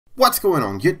What's going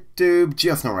on YouTube?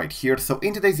 Geosnow right here. So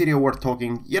in today's video we're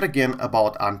talking yet again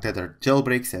about untethered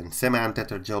jailbreaks and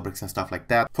semi-untethered jailbreaks and stuff like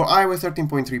that for iOS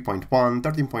 13.3.1,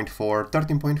 13.4,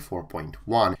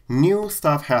 13.4.1. New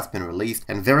stuff has been released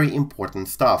and very important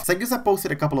stuff. Sagusa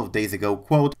posted a couple of days ago,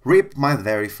 quote, "Rip my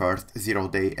very first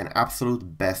 0-day and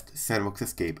absolute best Sandbox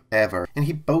Escape ever," and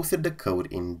he posted the code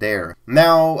in there.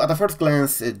 Now at the first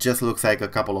glance it just looks like a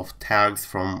couple of tags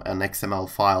from an XML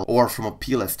file or from a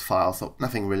plist file, so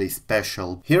nothing really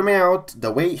special. Hear me out,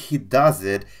 the way he does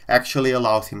it actually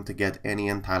allows him to get any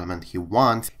entitlement he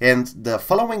wants, and the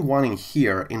following one in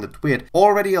here in the tweet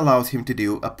already allows him to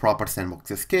do a proper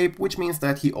Sandbox Escape, which means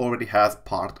that he already has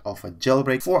part of a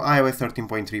jailbreak for iOS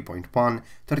 13.3.1,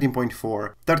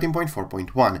 13.4,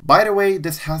 13.4.1. By the way,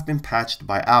 this has been patched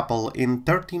by Apple in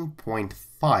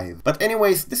 13.5. But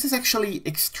anyways, this is actually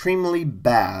extremely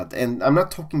bad, and I'm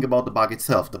not talking about the bug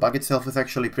itself. The bug itself is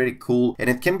actually pretty cool and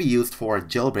it can be used for a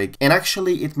jailbreak, and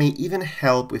actually it may even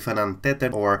help with an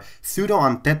untethered or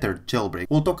pseudo-untethered jailbreak.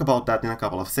 We'll talk about that in a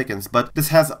couple of seconds, but this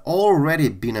has already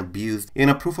been abused in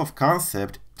a proof of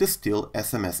concept to steal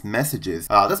SMS messages.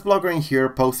 This blogger in here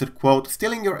posted, quote,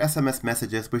 "Stealing your SMS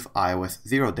messages with iOS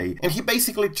 0-day," and he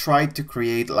basically tried to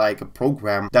create like a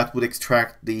program that would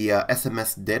extract the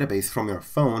SMS database from your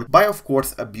phone by, of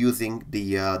course, abusing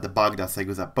the bug that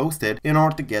Sagusa posted in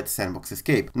order to get Sandbox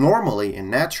Escape. Normally and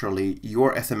naturally,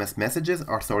 your SMS messages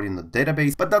are stored in the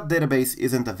database, but that database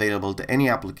isn't available to any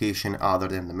application other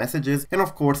than the messages, and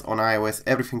of course on iOS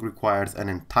everything requires an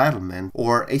entitlement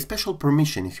or a special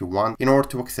permission if you want in order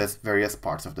to access various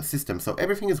parts of the system. So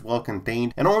everything is well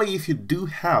contained, and only if you do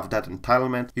have that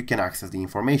entitlement you can access the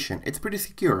information. It's pretty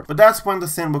secure, but that's when the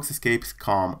Sandbox Escapes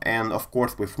come, and of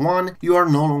course with one you are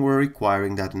no longer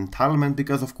requiring that entitlement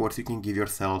because of course you can give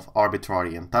yourself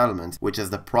arbitrary entitlements, which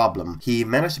is the problem. He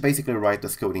managed to basically write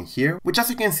this code in here, which as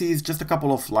you can see is just a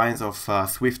couple of lines of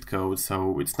Swift code,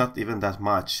 so it's not even that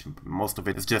much. Most of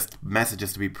it is just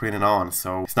messages to be printed on,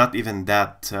 so it's not even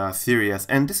that serious.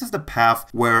 And this is the path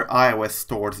where iOS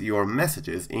stores your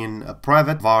messages in a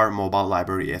private var mobile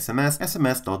library SMS,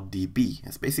 sms.db.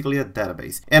 It's basically a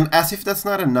database. And as if that's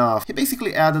not enough, he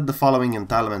basically added the following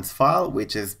entitlements file,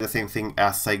 which is the same thing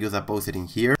as Sagusa posted in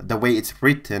here. The way it's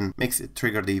written makes it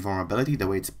trigger the vulnerability, the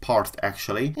way it's parsed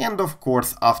actually. And of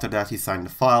course after that he signed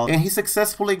the file and he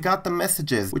successfully got the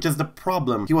messages, which is the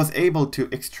problem. He was able to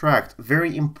extract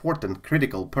very important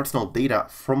critical personal data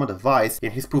from a device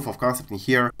in his proof of concept in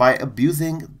here by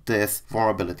abusing this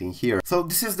vulnerability in here. So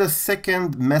this is the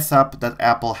second mess up that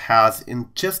Apple has in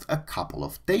just a couple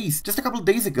of days. Just a couple of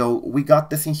days ago we got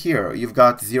this in here. You've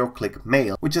got ZeroClick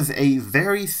Mail, which is a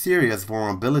very serious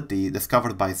vulnerability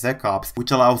discovered by ZecOps, which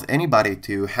allows anybody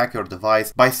to hack your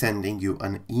device by sending you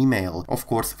an email, of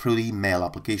course through the mail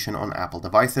application on Apple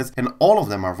devices, and all of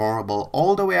them are vulnerable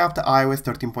all the way up to iOS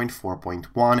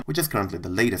 13.4.1, which is currently the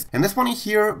latest. And this one in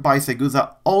here by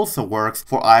Sagusa also works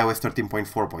for iOS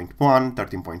 13.4.1,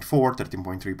 13.4,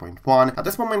 13.3.1. At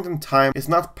this moment in time, it's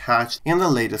not patched in the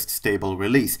latest stable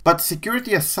release. But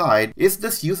security aside, is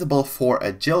this usable for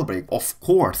a jailbreak? Of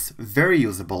course, very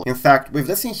usable. In fact, with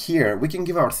this in here, we can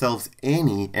give ourselves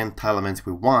any entitlements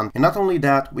we want. And not only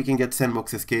that, we can get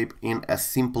Sandbox Escape in a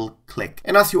simple click.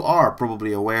 And as you are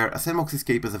probably aware, a Sandbox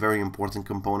Escape is a very important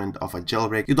component of a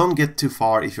jailbreak. You don't get too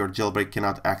far if your jailbreak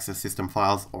cannot access system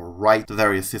files or write to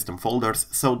various system folders,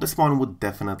 so this one would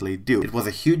definitely do. It was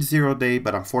a huge 0-day,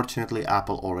 but unfortunately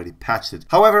Apple already patched it.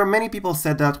 However, many people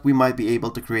said that we might be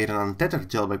able to create an untethered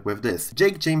jailbreak with this.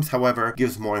 Jake James, however,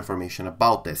 gives more information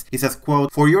about this. He says,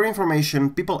 quote, "For your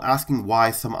information, people asking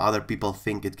why some other people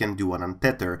think it can do an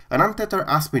untether. An untether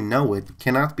as we know it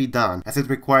cannot be done as it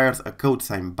requires a code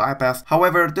sign bypass.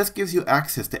 However, this gives you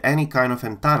access to any kind of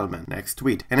entitlement." Next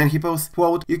tweet. And then he posts,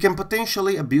 quote, "You can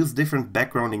potentially abuse different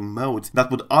backgrounding modes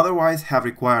that would otherwise have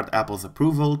required Apple's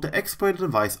approval to exploit the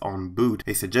device on boot.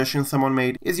 A suggestion someone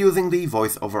made is using the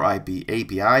voice over IP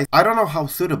API. I don't know how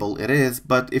suitable it is,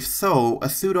 but if so, a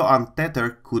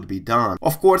pseudo-untether could be done.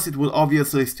 Of course, it will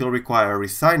obviously still require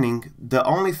resigning. The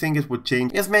only thing it would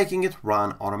change is making it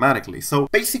run automatically." So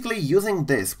basically using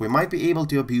this, we might be able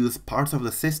to abuse parts of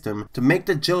the system to make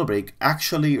the jailbreak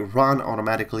actually run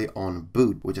automatically on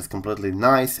boot, which is completely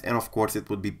nice, and of course it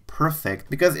would be perfect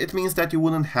because it means that you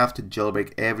wouldn't have to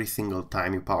jailbreak every single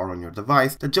time you power on your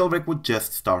device. The jailbreak would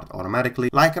just start automatically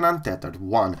like an untethered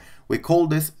one. We call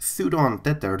this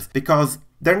pseudo-untethered because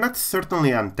They're not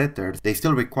certainly untethered, they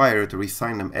still require you to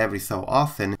resign them every so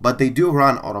often, but they do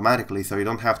run automatically, so you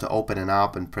don't have to open an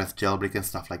app and press jailbreak and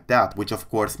stuff like that, which of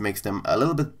course makes them a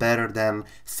little bit better than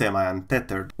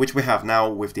semi-untethered, which we have now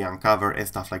with the Uncover and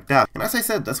stuff like that. And as I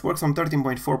said, this works on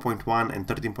 13.4.1 and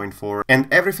 13.4 and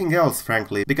everything else,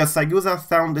 frankly, because Sayuza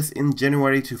found this in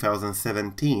January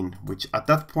 2017, which at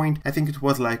that point I think it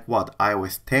was like, what,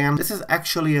 iOS 10? This is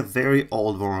actually a very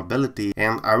old vulnerability,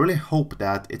 and I really hope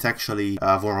that it's actually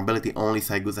a vulnerability only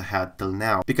Sayuza had till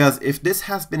now, because if this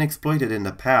has been exploited in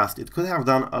the past, it could have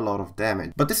done a lot of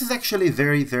damage. But this is actually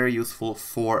very, very useful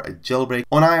for a jailbreak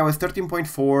on iOS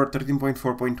 13.4,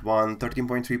 13.4.1,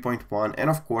 13.3.1, and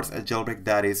of course a jailbreak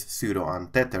that is pseudo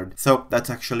untethered. So that's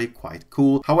actually quite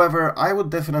cool. However, I would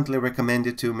definitely recommend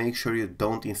you to make sure you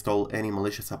don't install any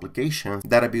malicious applications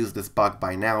that abuse this bug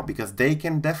by now, because they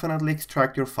can definitely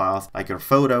extract your files, like your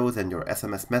photos and your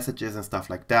SMS messages and stuff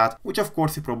like that, which of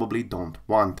course you probably don't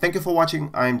want. Thank you for watching,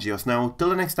 I'm GeoSnow. Till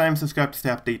the next time, subscribe to stay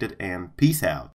updated, and peace out.